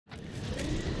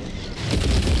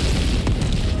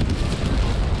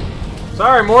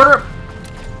Sorry, mortar.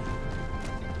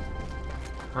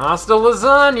 Hasta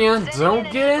lasagna. Don't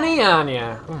get any on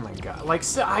ya. Oh my god. Like,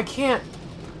 I can't...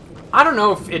 I don't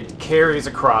know if it carries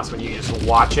across when you just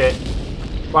watch it.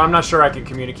 But I'm not sure I can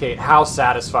communicate how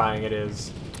satisfying it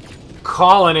is.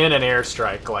 Calling in an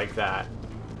airstrike like that.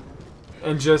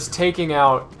 And just taking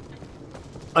out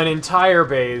an entire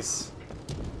base.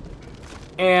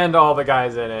 And all the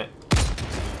guys in it.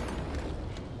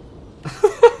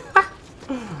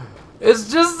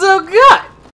 It's just so good!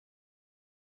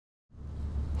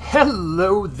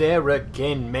 Hello there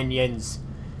again, minions.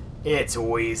 It's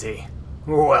Wheezy.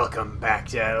 Welcome back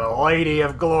to Lady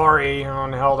of Glory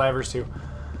on Helldivers 2.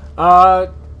 I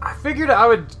figured I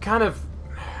would kind of...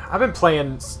 I've been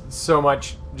playing so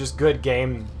much just good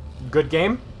game?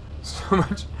 So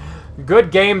much good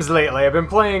games lately. I've been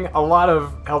playing a lot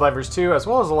of Helldivers 2 as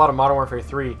well as a lot of Modern Warfare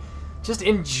 3. Just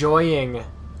enjoying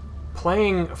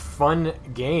playing fun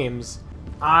games.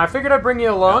 I figured I'd bring you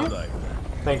along.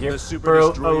 Thank you for a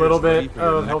little bit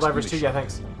of Helldivers 2. Yeah,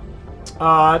 thanks.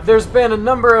 There's been a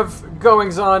number of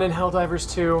goings-on in Helldivers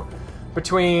 2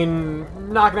 between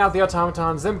knocking out the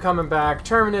automatons, them coming back,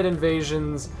 Terminid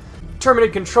invasions,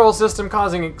 Terminid control system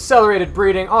causing accelerated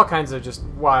breeding, all kinds of just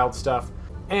wild stuff.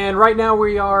 And right now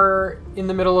we are in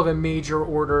the middle of a major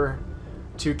order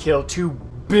to kill 2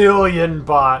 billion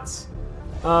bots.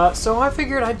 So I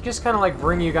figured I'd just kind of like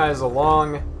bring you guys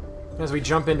along as we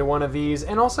jump into one of these,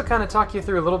 and also kind of talk you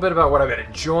through a little bit about what I've been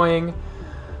enjoying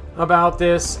about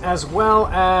this, as well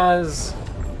as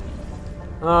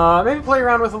maybe play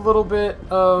around with a little bit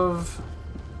of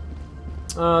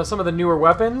some of the newer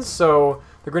weapons. So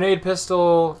the grenade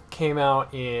pistol came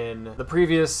out in the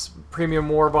previous Premium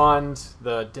War Bond,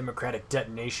 the Democratic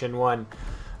Detonation one,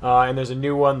 and there's a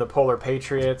new one, the Polar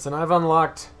Patriots, and I've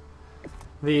unlocked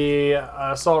the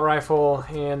assault rifle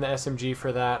and the SMG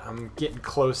for that. I'm getting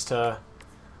close to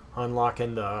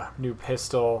unlocking the new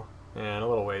pistol and a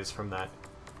little ways from that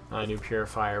new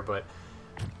purifier, but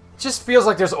it just feels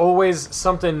like there's always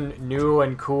something new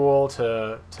and cool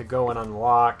to go and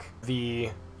unlock. The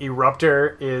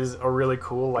Eruptor is a really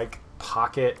cool like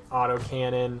pocket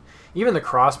autocannon. Even the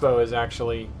crossbow is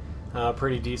actually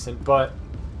pretty decent, but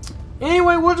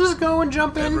anyway, we'll just go and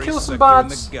jump in, kill some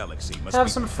bots, have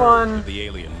some fun. The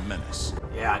alien menace.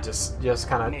 Yeah, just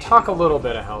kind of talk a little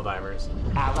bit of Helldivers.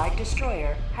 Allied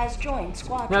destroyer has joined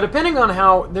squadron. Now, depending on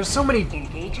how, there's so many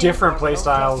different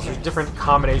playstyles, there's different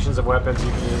combinations of weapons you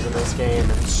can use in this game,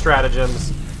 and stratagems,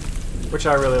 which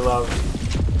I really love.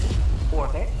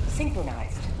 Orbit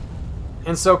synchronized.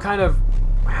 And so kind of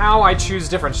how I choose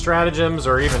different stratagems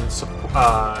or even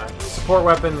support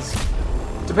weapons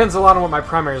depends a lot on what my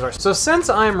primaries are. So since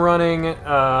I'm running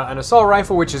an assault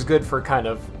rifle, which is good for kind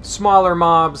of smaller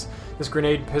mobs, this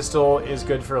grenade pistol is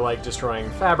good for like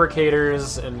destroying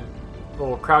fabricators and a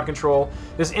little crowd control.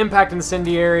 This impact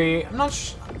incendiary, I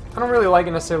don't really like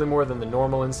it necessarily more than the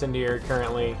normal incendiary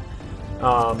currently.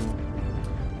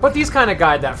 But these kind of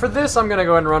guide that. For this, I'm going to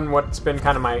go ahead and run what's been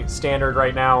kind of my standard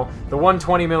right now. The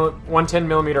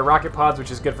 110mm rocket pods,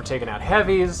 which is good for taking out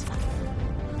heavies.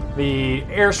 The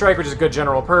airstrike, which is good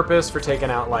general purpose for taking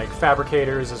out like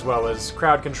fabricators as well as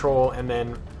crowd control, and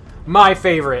then my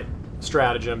favorite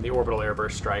stratagem, the orbital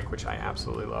airburst strike, which I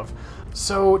absolutely love.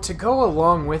 So to go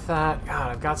along with that,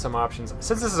 God, I've got some options.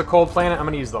 Since this is a cold planet, I'm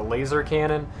going to use the laser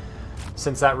cannon,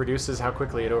 since that reduces how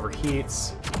quickly it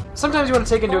overheats. Sometimes you want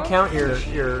to take into account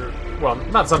your well,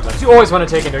 not sometimes, you always want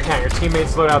to take into account your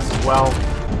teammates' loadouts as well.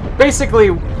 Basically,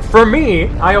 for me,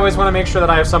 I always want to make sure that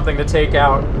I have something to take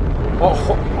out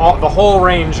the whole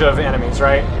range of enemies,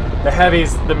 right? The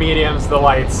heavies, the mediums, the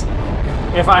lights.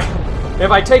 If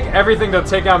I take everything to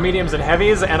take out mediums and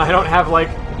heavies, and I don't have like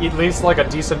at least like a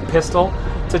decent pistol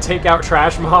to take out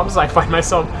trash mobs, I find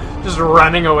myself just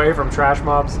running away from trash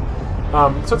mobs.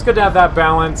 So it's good to have that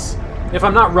balance. If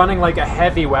I'm not running like a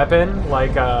heavy weapon,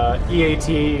 like a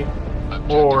EAT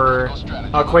or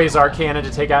a Quasar cannon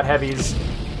to take out heavies,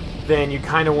 then you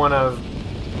kind of want to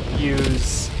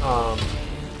use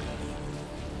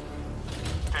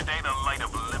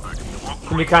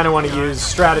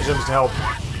stratagems to help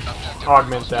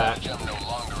augment that.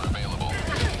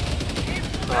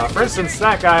 For instance,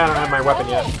 that guy, I don't have my weapon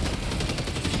yet.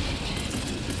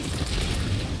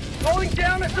 Calling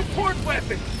down a support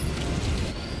weapon!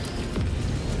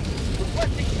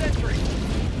 Requesting sentry!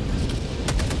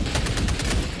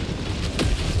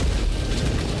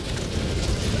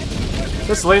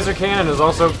 This laser cannon is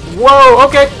also... Whoa!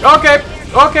 Okay,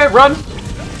 run!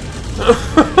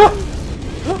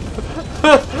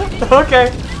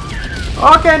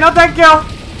 Okay, no thank you!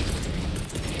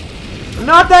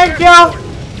 No thank you!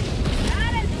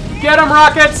 Get him,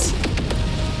 rockets!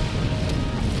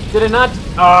 Did it not?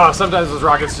 Oh, sometimes those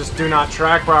rockets just do not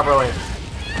track properly.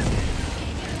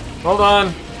 Hold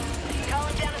on.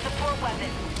 Calling down a support weapon.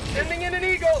 Sending in an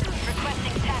eagle.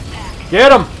 Requesting tap pack.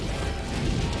 Get him!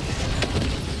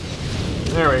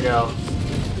 There we go.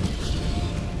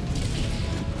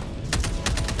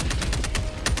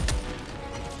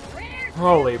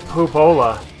 Holy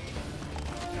poopola.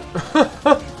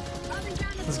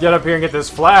 Let's get up here and get this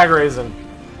flag raising.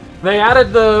 They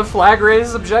added the flag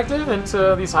raise objective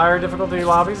into these higher difficulty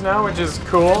lobbies now, which is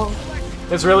cool.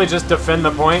 It's really just defend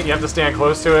the point. You have to stand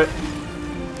close to it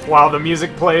while the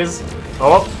music plays.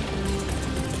 Oh.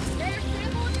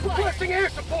 Requesting air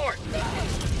support.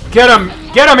 Get him!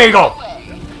 Get him, Eagle!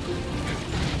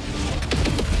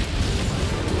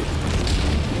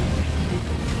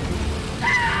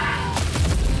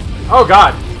 Oh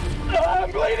god.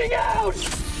 I'm bleeding out.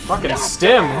 Fucking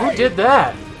stim. Who did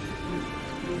that?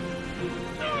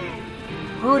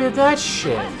 Who did that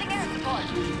shit?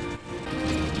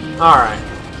 Alright.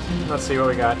 Let's see what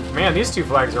we got. Man, these two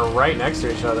flags are right next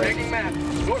to each other. Taking map.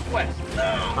 Northwest.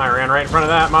 I ran right in front of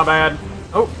that. My bad.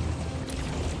 Oh.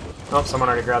 Oh, someone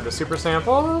already grabbed the super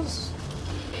samples.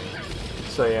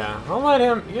 So yeah, I'll let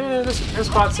him. Yeah, this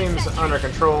spot seems under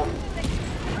control.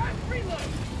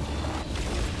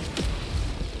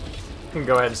 You can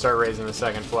go ahead and start raising the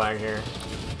second flag here.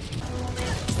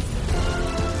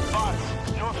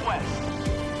 Northwest.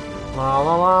 La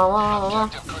la la la la.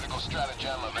 Objective critical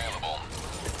stratagem available.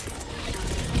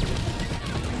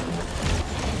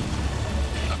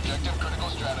 Objective critical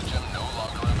stratagem no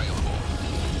longer available.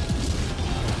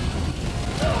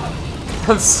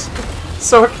 That's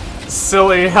so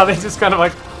silly how they just kind of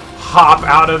like hop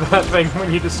out of that thing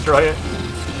when you destroy it.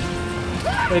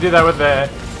 They do that with the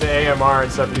AMR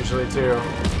and stuff usually too.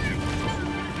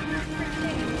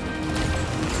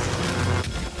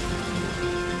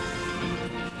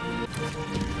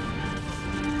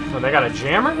 Oh, they got a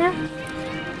jammer here?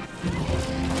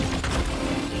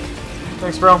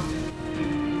 Thanks, bro.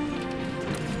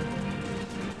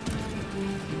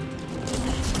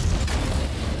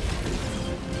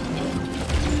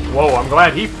 Whoa, I'm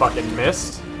glad he fucking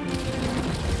missed.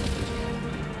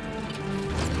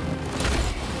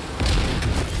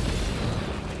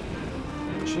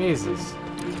 Jesus.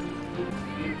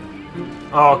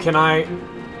 Oh, can I...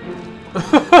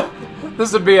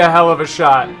 This would be a hell of a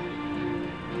shot.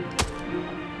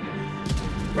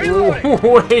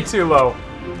 Way too low.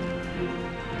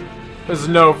 There's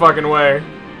no fucking way.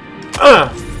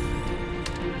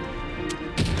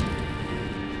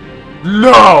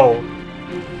 No!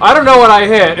 I don't know what I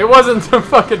hit. It wasn't the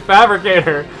fucking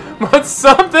fabricator, but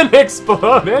something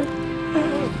exploded.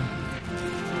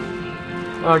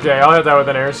 Okay, I'll hit that with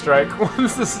an airstrike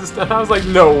once this is done. I was like,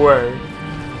 no way.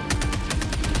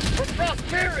 For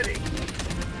prosperity.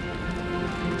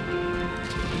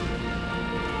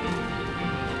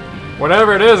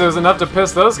 Whatever it was enough to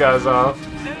piss those guys off.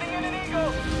 Sending in an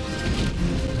eagle.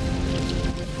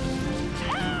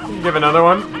 Give another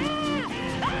one.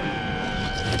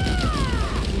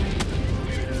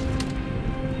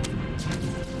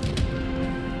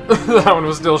 That one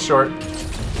was still short.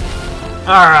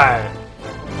 Alright.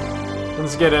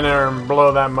 Let's get in there and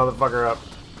blow that motherfucker up.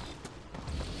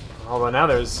 Although now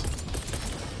there's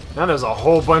a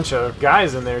whole bunch of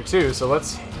guys in there too, so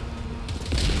let's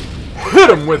hit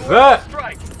him with that.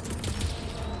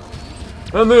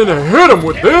 And then hit him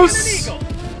with this.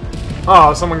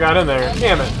 Oh, someone got in there.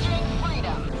 Damn it.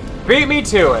 Beat me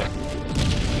to it.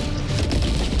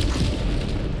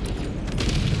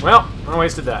 Well, I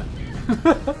wasted that.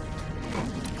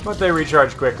 But they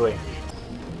recharge quickly.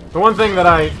 The one thing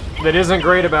that isn't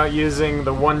great about using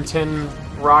the 110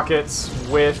 rockets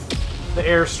with the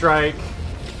airstrike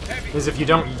is if you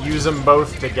don't use them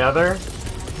both together,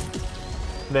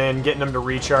 then getting them to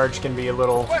recharge can be a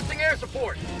little Air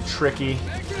support. tricky.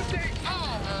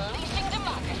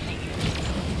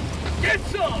 Get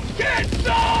some! Get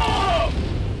some!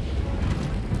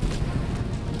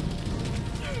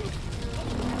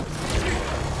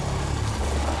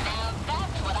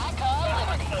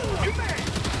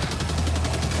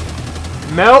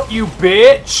 Melt, you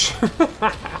bitch!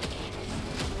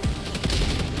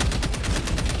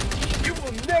 You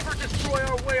will never destroy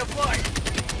our way of life.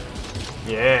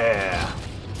 Yeah.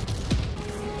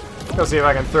 Go see if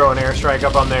I can throw an airstrike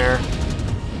up on there.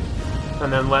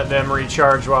 And then let them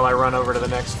recharge while I run over to the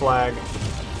next flag.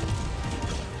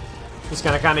 Just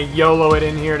gonna kind of YOLO it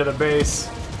in here to the base.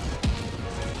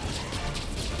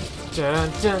 Dun,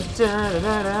 dun, dun,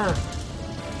 dun, dun.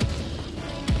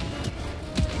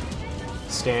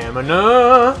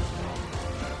 Stamina.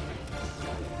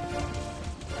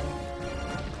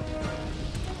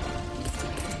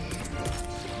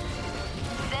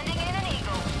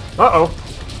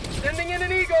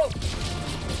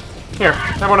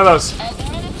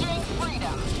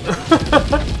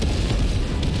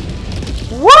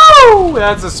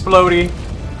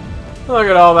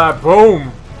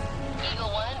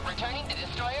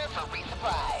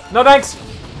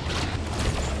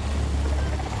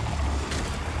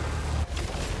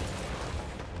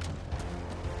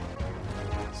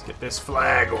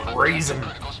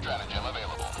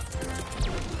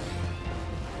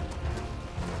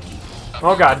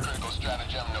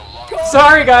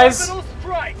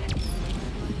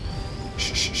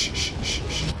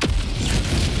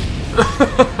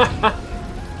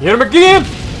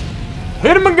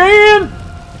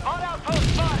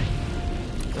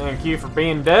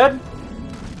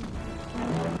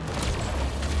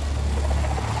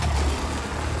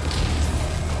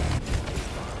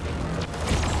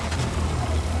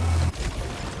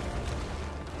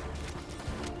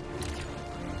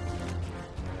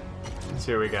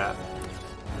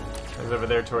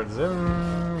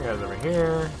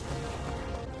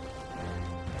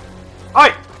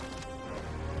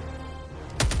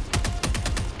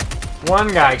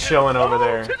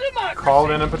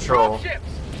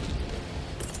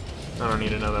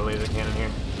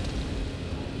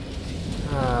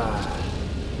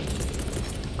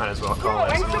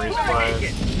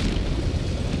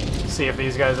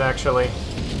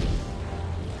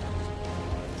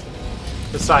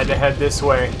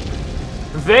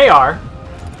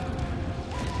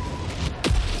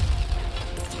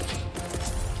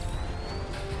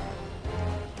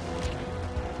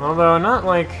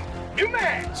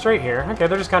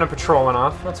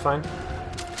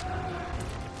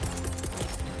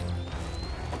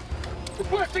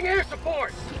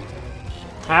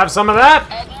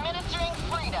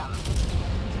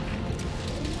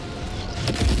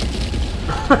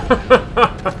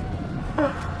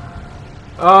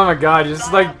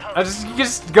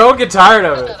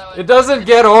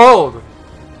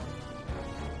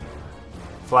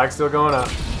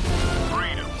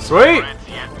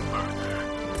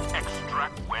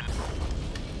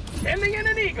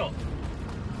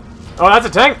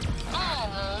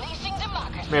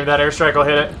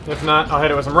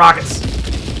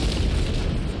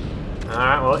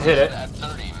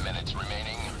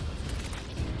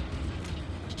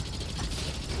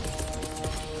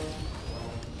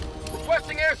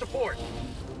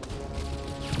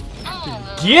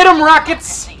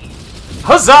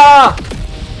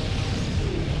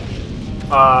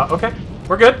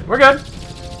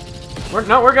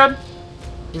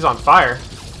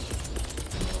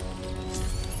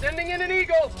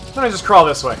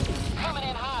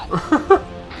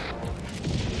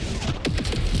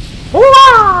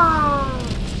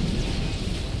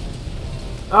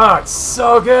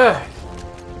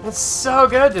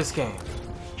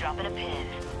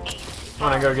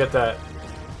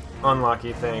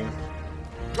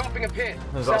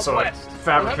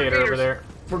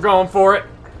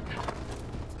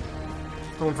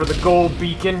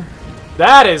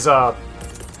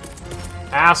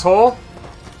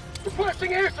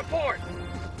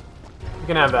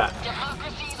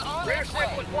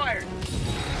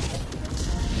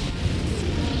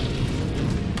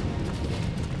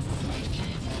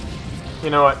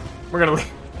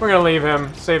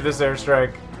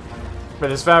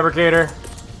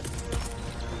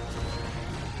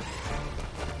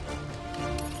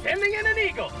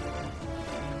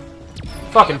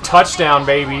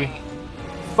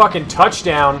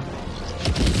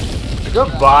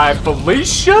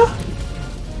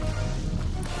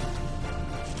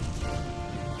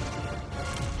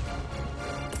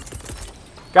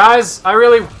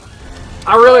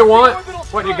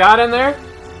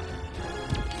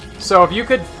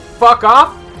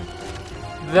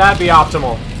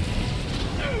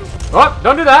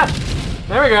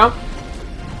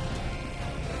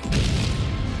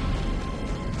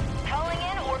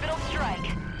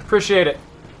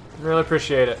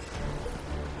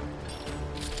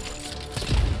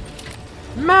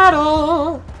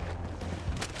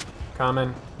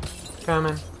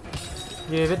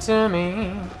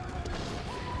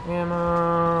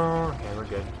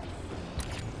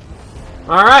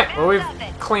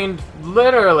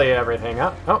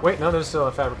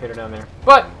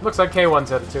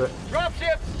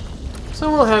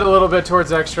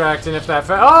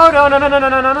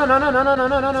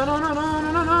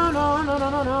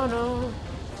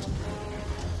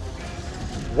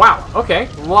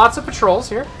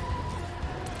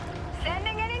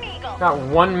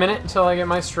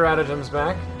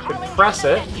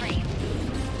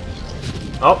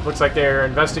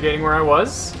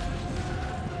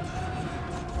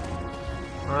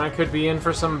 I could be in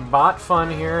for some bot fun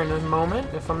here in a moment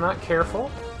if I'm not careful.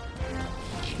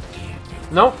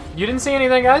 Nope, you didn't see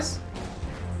anything, guys.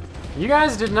 You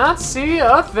guys did not see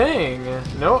a thing.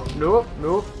 Nope, nope,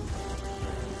 nope.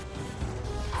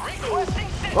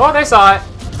 Oh, they saw it.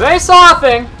 They saw a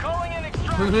thing.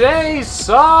 They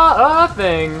saw a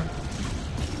thing.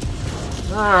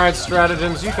 Alright,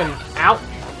 stratagems, you can... Ow!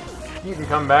 You can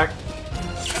come back.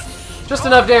 Just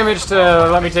enough damage to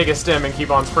let me take a stim and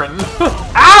keep on sprinting. Ow,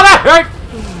 that hurt!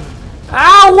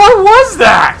 Ow, what was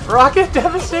that? Rocket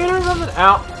Devastator or something?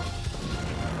 Ow.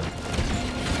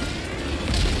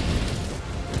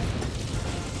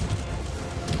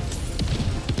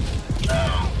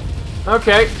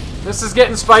 Okay, this is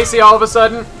getting spicy all of a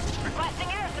sudden.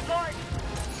 Requesting air support.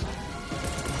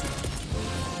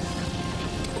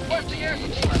 Requesting air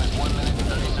support. Minus 1 minute and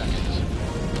 30 seconds.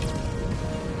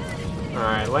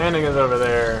 Alright, landing is over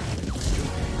there.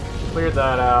 Cleared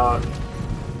that out. An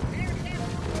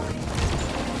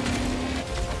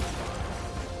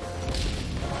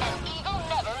eagle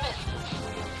never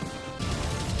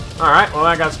misses. Alright, well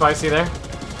that got spicy there.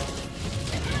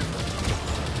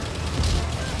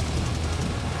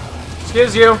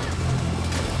 Excuse you.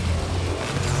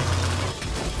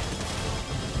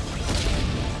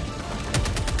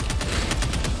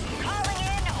 Calling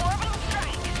in orbital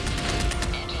strike.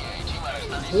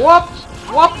 Whoop!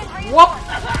 Whoop! Whoop!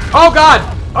 Oh god!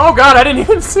 Oh god, I didn't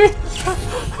even see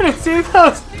I didn't see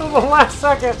those until the last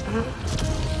second.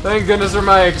 Thank goodness for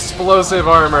my explosive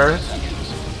armor.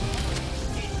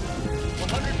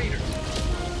 100 meters.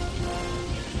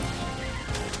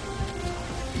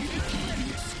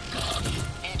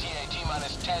 ETA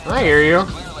T-minus 10 I hear you.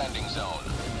 clear landing zone.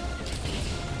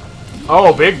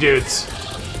 Oh, big dudes.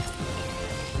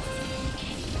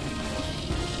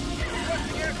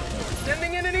 Requesting air support.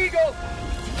 Sending in an eagle.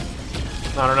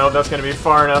 I don't know if that's gonna be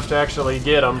far enough to actually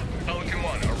get them. Pelican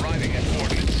 1 arriving at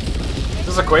coordinates. Is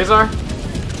this a quasar?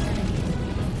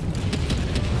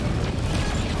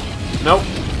 Nope.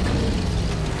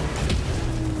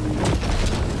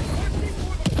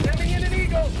 Sending in an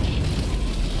eagle.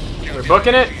 We're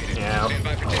booking it? Yeah. Stand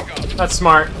by for takeoff. That's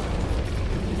smart.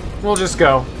 We'll just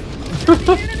go. Sending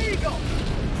in an eagle.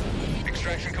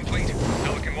 Extraction complete.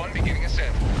 Pelican 1 beginning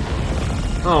ascent.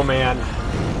 Oh man.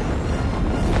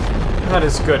 That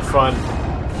is good fun.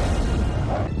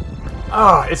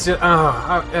 Oh, it's just,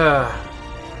 I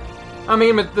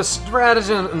mean, with the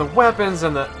strategy and the weapons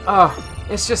and the,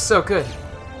 it's just so good.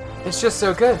 It's just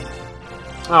so good.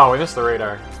 Oh, we missed the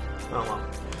radar. Oh well.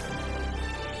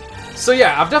 So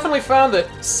yeah, I've definitely found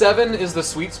that 7 is the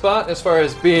sweet spot as far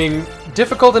as being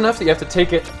difficult enough that you have to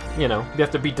take it, you know, you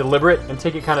have to be deliberate and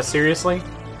take it kind of seriously,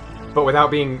 but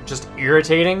without being just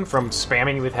irritating from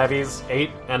spamming you with heavies. 8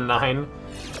 and 9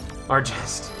 are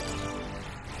just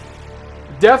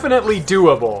definitely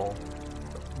doable,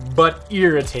 but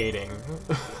irritating.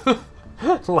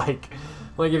 like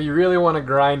if you really want to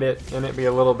grind it and it be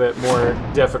a little bit more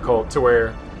difficult to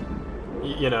where,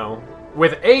 you know,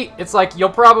 with 8, it's like you'll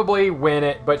probably win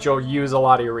it, but you'll use a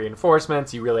lot of your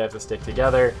reinforcements. You really have to stick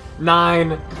together.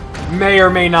 9 may or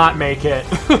may not make it.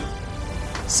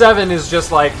 7 is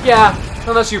just like, yeah,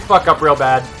 unless you fuck up real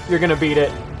bad, you're gonna beat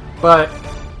it, but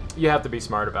you have to be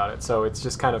smart about it. So it's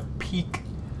just kind of peak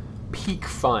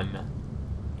fun,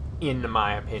 in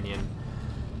my opinion.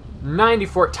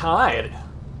 94 tied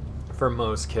for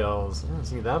most kills. I didn't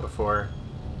see that before.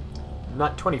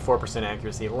 Not 24%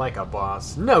 accuracy, like a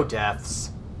boss. No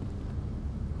deaths.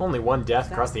 Only 1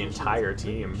 death across the entire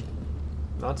team.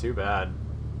 Not too bad.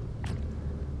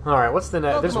 Alright, what's the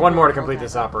next? There's one more to complete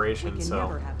this operation,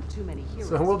 so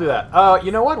we'll do that.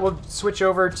 You know what? We'll switch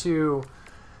over to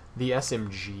the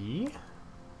SMG.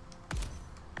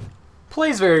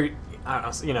 Plays very,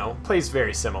 you know, plays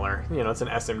very similar. You know, it's an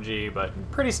SMG, but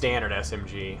pretty standard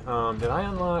SMG. Did I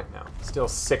unlock? No. Still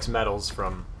 6 medals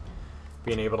from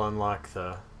being able to unlock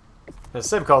the, as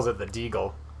Sib calls it, the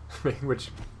Deagle, which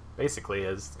basically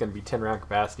is going to be 10 round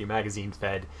capacity, magazine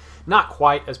fed. Not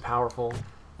quite as powerful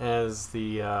as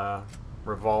the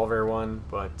revolver one,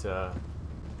 but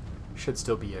should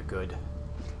still be a good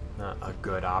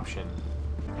option.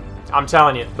 I'm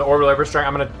telling you, the orbital airburst strike.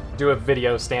 I'm gonna do a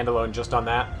video standalone just on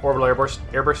that orbital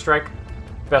airburst strike.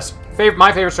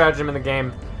 My favorite stratagem in the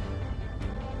game.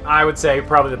 I would say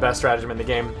probably the best stratagem in the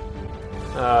game.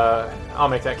 I'll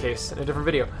make that case in a different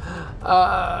video.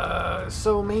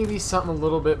 So maybe something a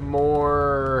little bit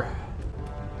more.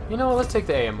 You know, let's take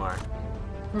the AMR.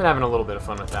 I've been having a little bit of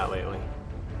fun with that lately.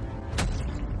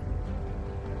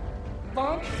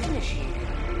 Launch initiated.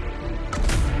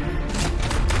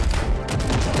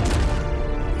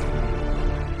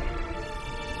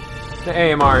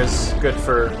 The AMR is good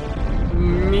for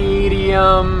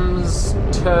mediums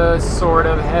to sort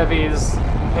of heavies.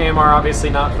 AMR obviously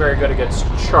not very good against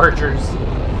chargers.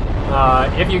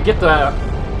 If you get the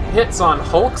hits on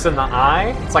Hulks in the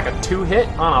eye, it's like a 2-hit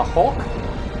on a Hulk,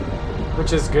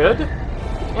 which is good.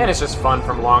 And it's just fun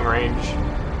from long range.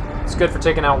 It's good for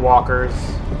taking out walkers.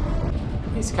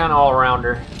 He's kind of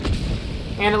all-arounder.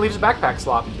 And it leaves a backpack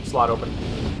slot open.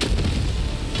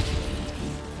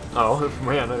 Oh,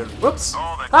 man. Whoops.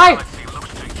 Hi!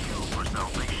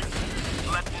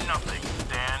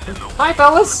 Hi,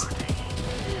 fellas!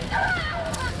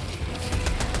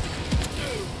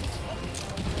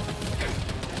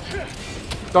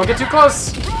 Don't get too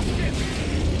close!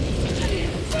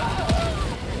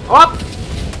 Up!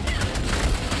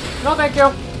 No, thank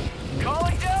you.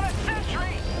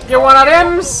 Get one of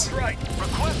them's!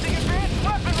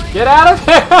 Get out of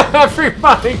there!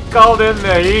 Everybody called in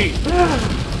the heat.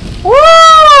 Woo!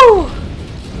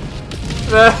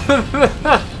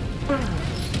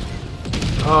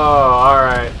 Oh,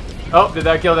 alright. Oh, did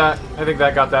that kill that? I think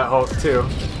that got that Hulk too.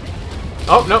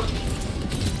 Oh, nope.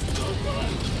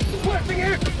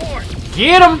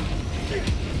 Get him!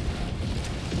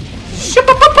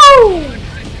 Shoo-poo-poo-poo!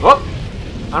 Oh!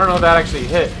 I don't know if that actually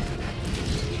hit.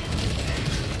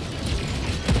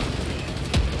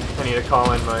 I need to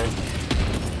call in my...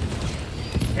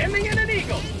 Ending in an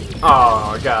eagle.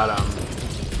 Oh, got him.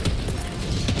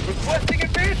 Requesting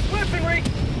advanced weaponry.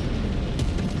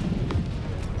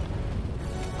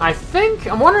 I think...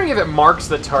 I'm wondering if it marks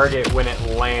the target when it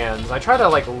lands. I try to,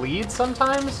 like, lead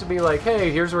sometimes to be like,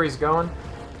 hey, here's where he's going.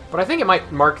 But I think it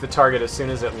might mark the target as soon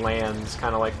as it lands,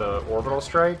 kind of like the orbital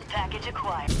strike. Package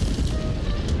acquired.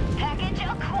 Package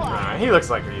acquired. He looks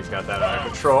like he's got that under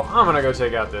control. I'm gonna go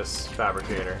take out this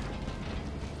fabricator.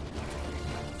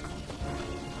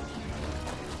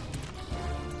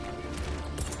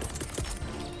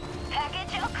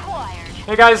 Package acquired.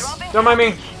 Hey guys, don't mind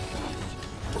me.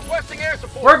 Requesting air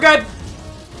support. We're good.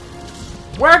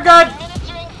 We're good.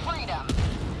 Administering freedom.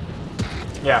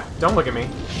 Yeah, don't look at me.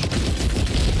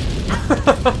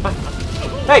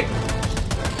 Hey!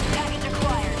 Package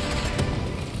acquired.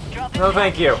 Dropping No,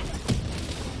 thank you.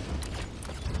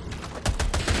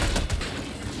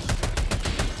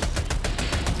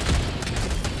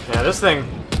 Yeah, this thing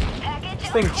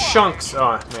acquired. chunks.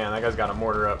 Oh man, that guy's got a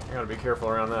mortar up. You gotta be careful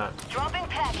around that. Dropping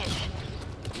package.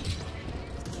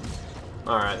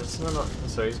 Alright,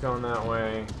 so he's going that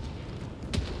way.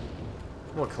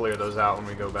 We'll clear those out when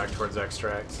we go back towards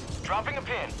extracts. Dropping a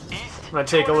pin. East. I'm gonna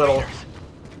take a 200 little meters.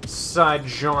 side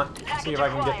jaunt, see if I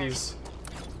can get these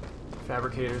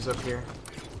fabricators up here.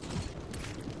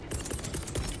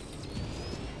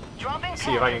 Dropping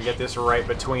See if I can get this right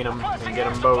between them and Requesting get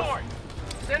air them both. support.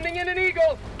 Sending in an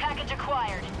eagle. Package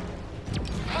acquired.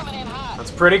 Coming in hot.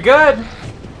 That's pretty good.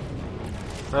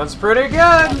 That's pretty good.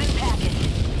 Dropping package.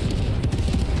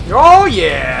 Oh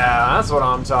yeah, that's what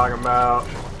I'm talking about.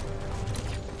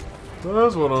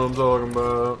 That's what I'm talking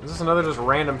about. Is this another just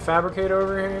random fabricator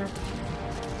over here?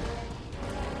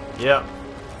 Yep.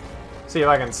 See if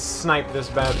I can snipe this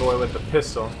bad boy with the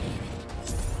pistol.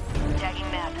 Tagging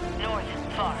map. North.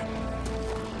 Far.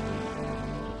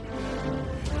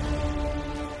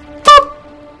 Boop!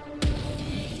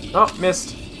 Oh,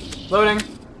 missed. Loading.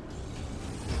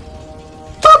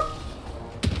 Boop!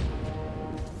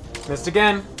 Missed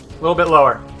again. A little bit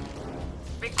lower.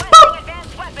 Requesting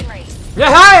advanced weaponry.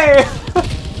 Yeah, hi!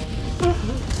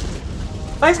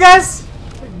 Thanks, guys!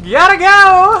 Gotta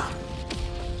go!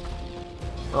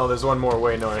 Oh, there's one more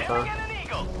way north, huh? Sending in an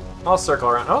eagle. I'll circle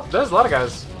around. Oh, there's a lot of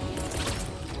guys.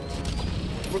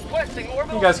 Requesting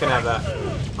orbital. You guys can have that.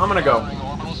 I'm gonna go. Firing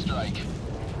orbital strike.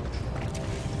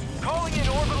 Calling in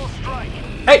orbital strike.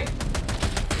 Hey!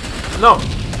 No!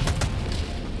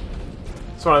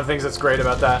 It's one of the things that's great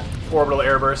about that orbital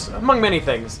airburst, among many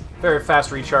things. Very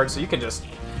fast recharge, so you can just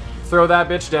throw that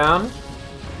bitch down,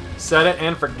 set it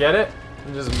and forget it,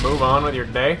 and just move on with your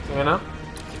day, you know?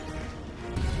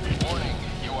 Warning,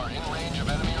 you are in range of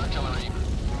enemy artillery.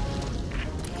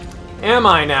 Am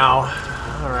I now?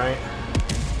 Alright.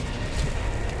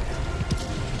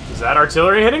 Is that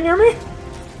artillery hitting near me?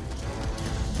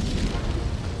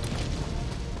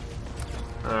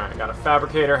 Alright, got a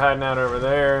fabricator hiding out over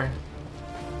there.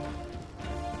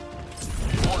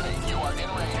 Warning, you are in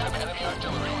range of enemy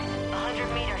artillery.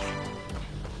 100 meters.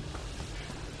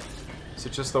 Is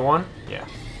it just the one? Yeah.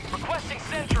 Requesting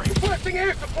sentry. Requesting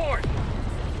air support.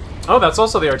 Oh, that's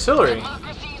also the artillery.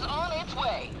 Democracy's on its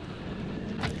way.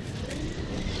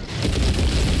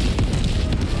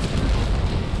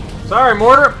 Sorry,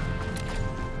 mortar.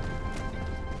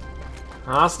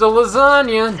 Hasta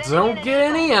lasagna. Don't get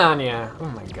any on ya. Oh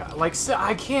my god. Like, so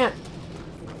I can't...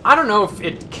 I don't know if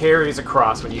it carries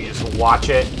across when you just watch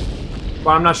it,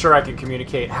 but I'm not sure I can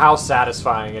communicate how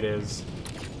satisfying it is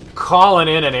calling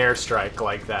in an airstrike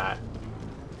like that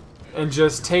and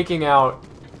just taking out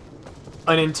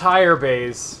an entire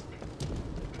base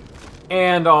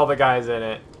and all the guys in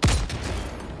it.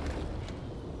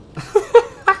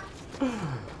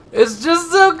 It's just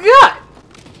so good!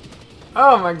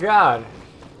 Oh my god.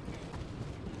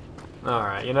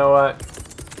 Alright, you know what?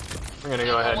 I'm gonna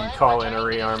go ahead and call in a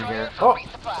rearm here. Oh!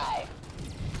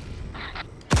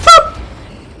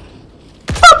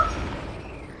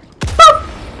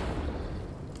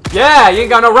 Yeah, you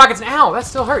ain't got no rockets. Ow, that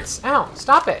still hurts. Ow,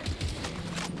 stop it.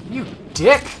 You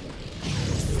dick.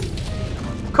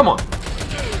 Come on.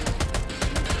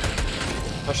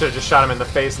 I should have just shot him in the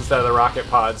face instead of the rocket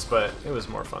pods, but it was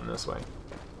more fun this way.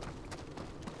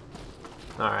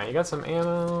 Alright, you got some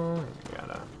ammo. You got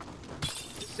a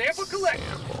Sample collection.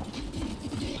 sample.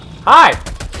 Hi!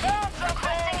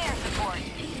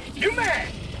 New mag.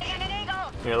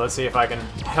 Here, let's see if I can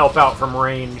help out from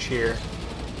range here.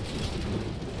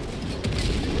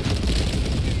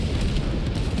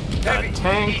 Got a Heavy.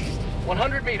 tank. East.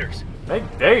 100 meters. They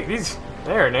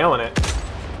are nailing it.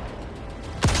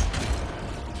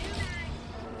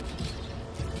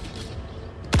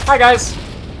 Hi guys.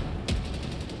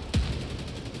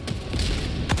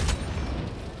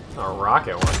 A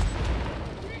rocket one.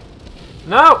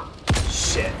 No.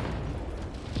 Shit.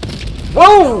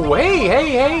 Whoa!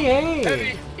 Hey!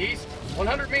 Heavy. East.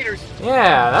 100 meters.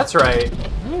 Yeah, that's right.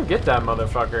 You get that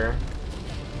motherfucker.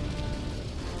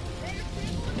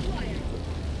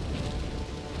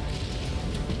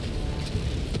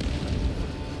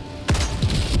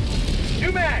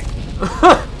 New mag.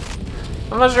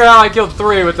 I'm not sure how I killed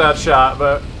 3 with that shot,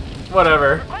 but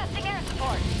whatever. Requesting air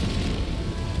support.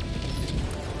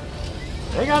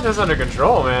 They got this under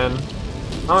control, man.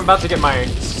 I'm about to get my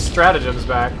stratagems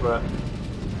back, but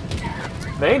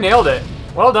they nailed it.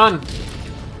 Well done.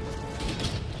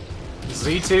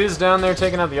 Z2's down there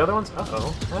taking out the other ones?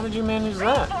 Uh-oh. How did you manage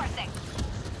that? Reinforcing.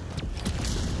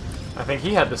 I think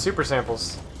he had the super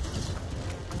samples.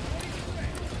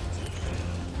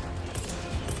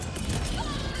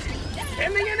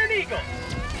 Ending in an eagle.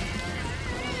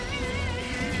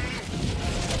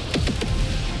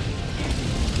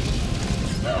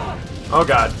 Oh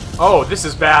god. Oh, this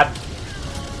is bad.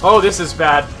 Oh, this is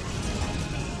bad.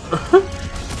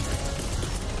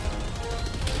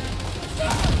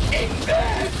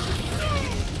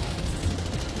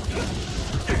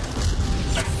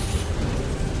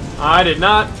 I did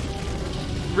not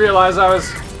realize I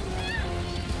was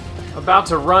about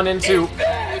to run into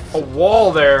a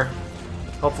wall there.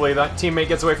 Hopefully that teammate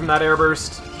gets away from that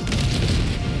airburst.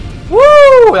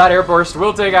 Woo! That airburst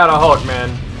will take out a Hulk,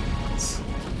 man.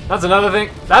 That's another thing.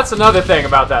 That's another thing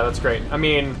about that. That's great. I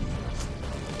mean,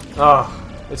 oh,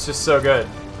 it's just so good.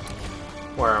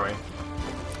 Where are we?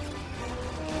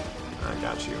 I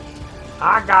got you.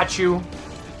 I got you.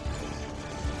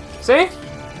 See?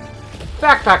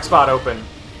 Backpack spot open.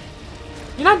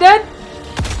 You not dead?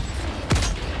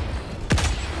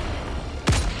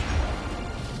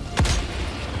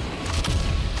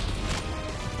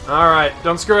 Alright,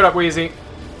 don't screw it up, Wheezy.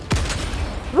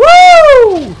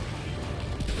 Woo!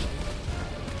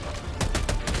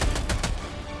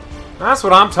 That's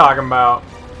what I'm talking about.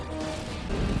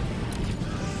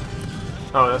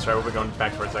 Oh, that's right, we'll be going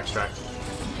back towards extract.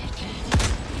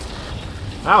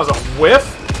 That was a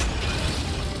whiff.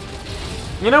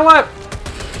 You know what?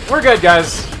 We're good,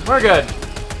 guys. We're good.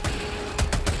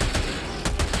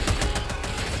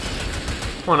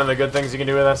 One of the good things you can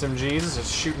do with SMGs is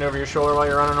just shooting over your shoulder while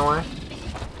you're running away.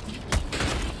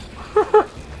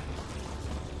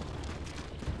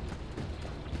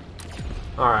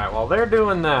 Alright, while they're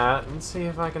doing that, let's see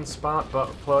if I can spot butt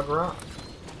plug rock.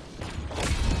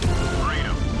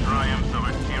 Freedom triumphs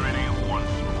over tyranny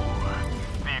once more.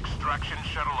 The extraction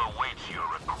shuttle awaits your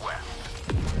request.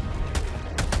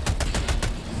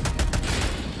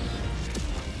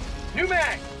 New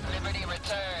mag. Liberty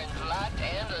returns, locked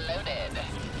and loaded.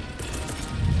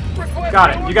 Request Got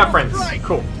it. You got friends. strike.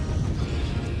 Cool.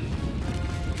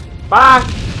 Bye.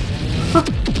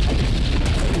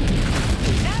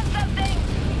 Got something.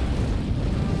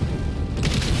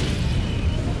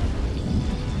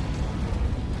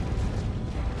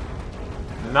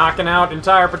 Knocking out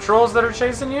entire patrols that are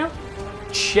chasing you.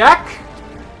 Check.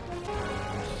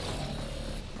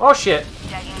 Oh shit.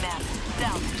 Tagging map.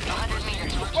 South, 100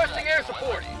 meters. Requesting air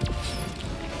support.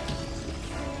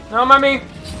 No, mommy.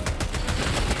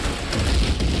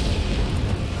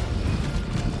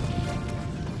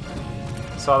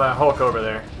 Saw that Hulk over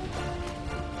there.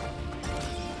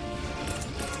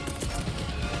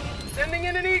 Sending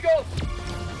in an Eagle.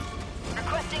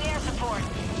 Requesting air support.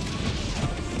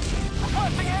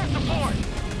 Requesting air support.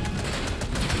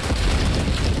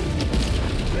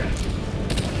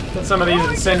 Get some of these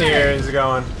incendiaries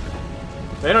going.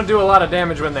 They don't do a lot of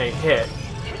damage when they hit,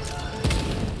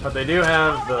 but they do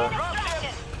have the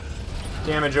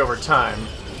damage over time.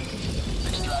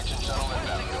 Extraction shuttle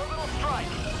inbound. Orbital strike.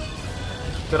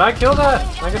 Did I kill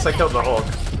that? I guess I killed the Hulk.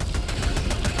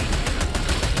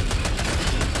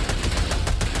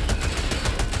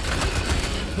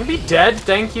 You be dead,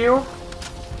 thank you.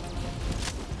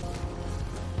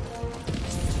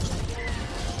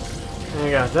 And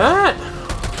you got that.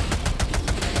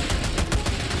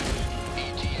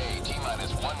 ETA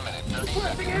T-minus 1 minute 30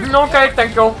 seconds. Okay,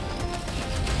 thank you.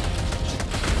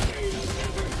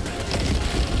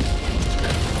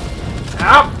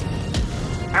 Ow!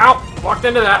 Ow! Walked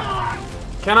into that.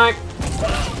 Can I?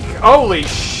 Holy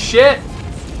shit!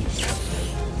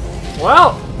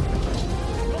 Well,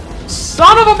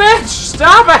 son of a bitch!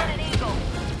 Stop it!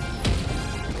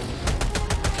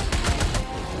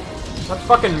 What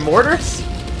fucking mortars?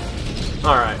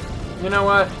 Alright. You know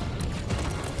what?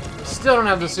 Still don't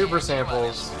have the super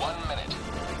samples. 1 minute.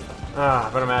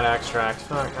 Ah, but I'm at extract.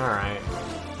 Fuck, alright.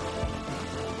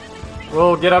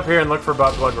 We'll get up here and look for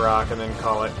butt plug rock and then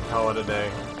call it a day.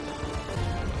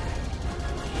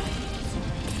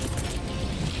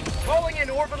 Calling in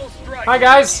orbital strike. Hi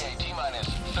guys! ETA T-minus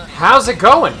 30. How's it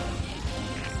going?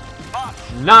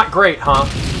 Not great, huh?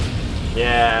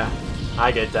 Yeah,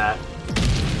 I get that.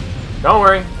 Don't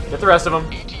worry, get the rest of them.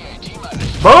 ETA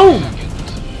T-minus Boom! seconds.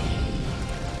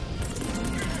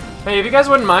 Hey, if you guys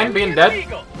wouldn't mind being dead,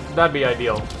 Eagle. that'd be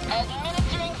ideal.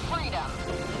 Administering freedom.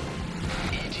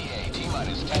 ETA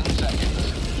T-minus 10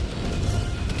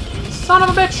 seconds. Son of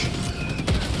a bitch!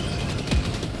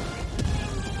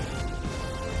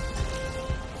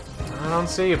 I don't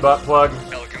see you, butt plug.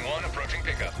 Pelican 1 approaching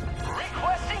pickup.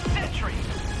 Requesting sentry.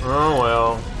 Oh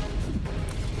well.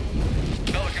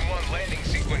 Pelican 1 landing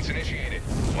sequence initiated.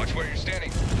 Watch where you're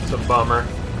standing. It's a bummer.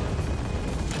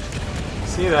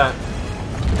 See that?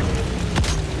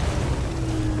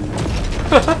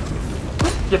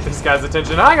 Get this guy's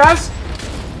attention. Hi guys!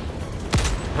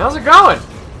 How's it going?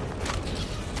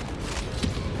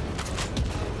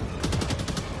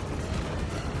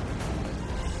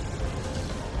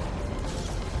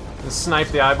 Just snipe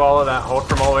the eyeball of that Hulk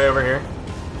from all the way over here.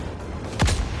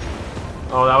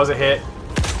 Oh, that was a hit.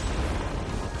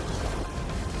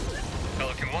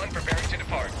 Pelican 1 preparing to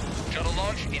depart. Shuttle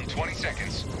launch in 20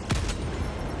 seconds.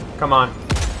 Come on.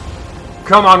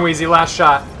 Come on, Wheezy, last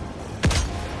shot.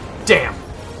 Damn.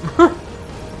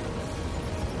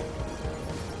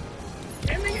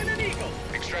 Ending in an Eagle.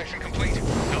 Extraction complete.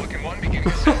 Pelican 1 beginning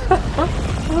ascent.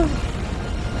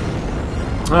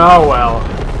 Oh well.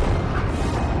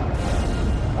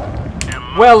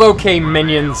 Well, okay,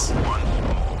 minions.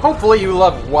 Hopefully you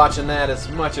love watching that as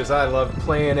much as I love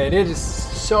playing it. It is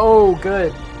so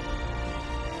good.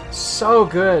 So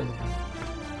good.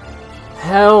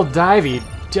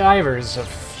 Helldivers of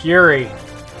Fury.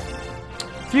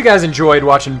 If you guys enjoyed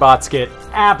watching bots get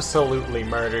absolutely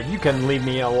murdered, you can leave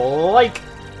me a like.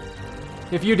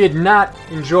 If you did not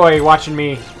enjoy watching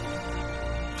me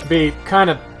be kind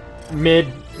of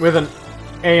mid with an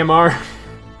AMR,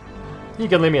 you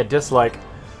can leave me a dislike.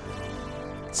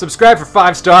 Subscribe for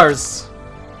 5 stars.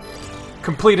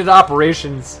 Completed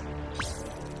operations.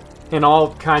 And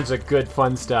all kinds of good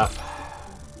fun stuff.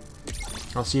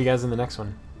 I'll see you guys in the next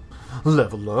one.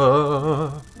 Level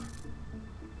up.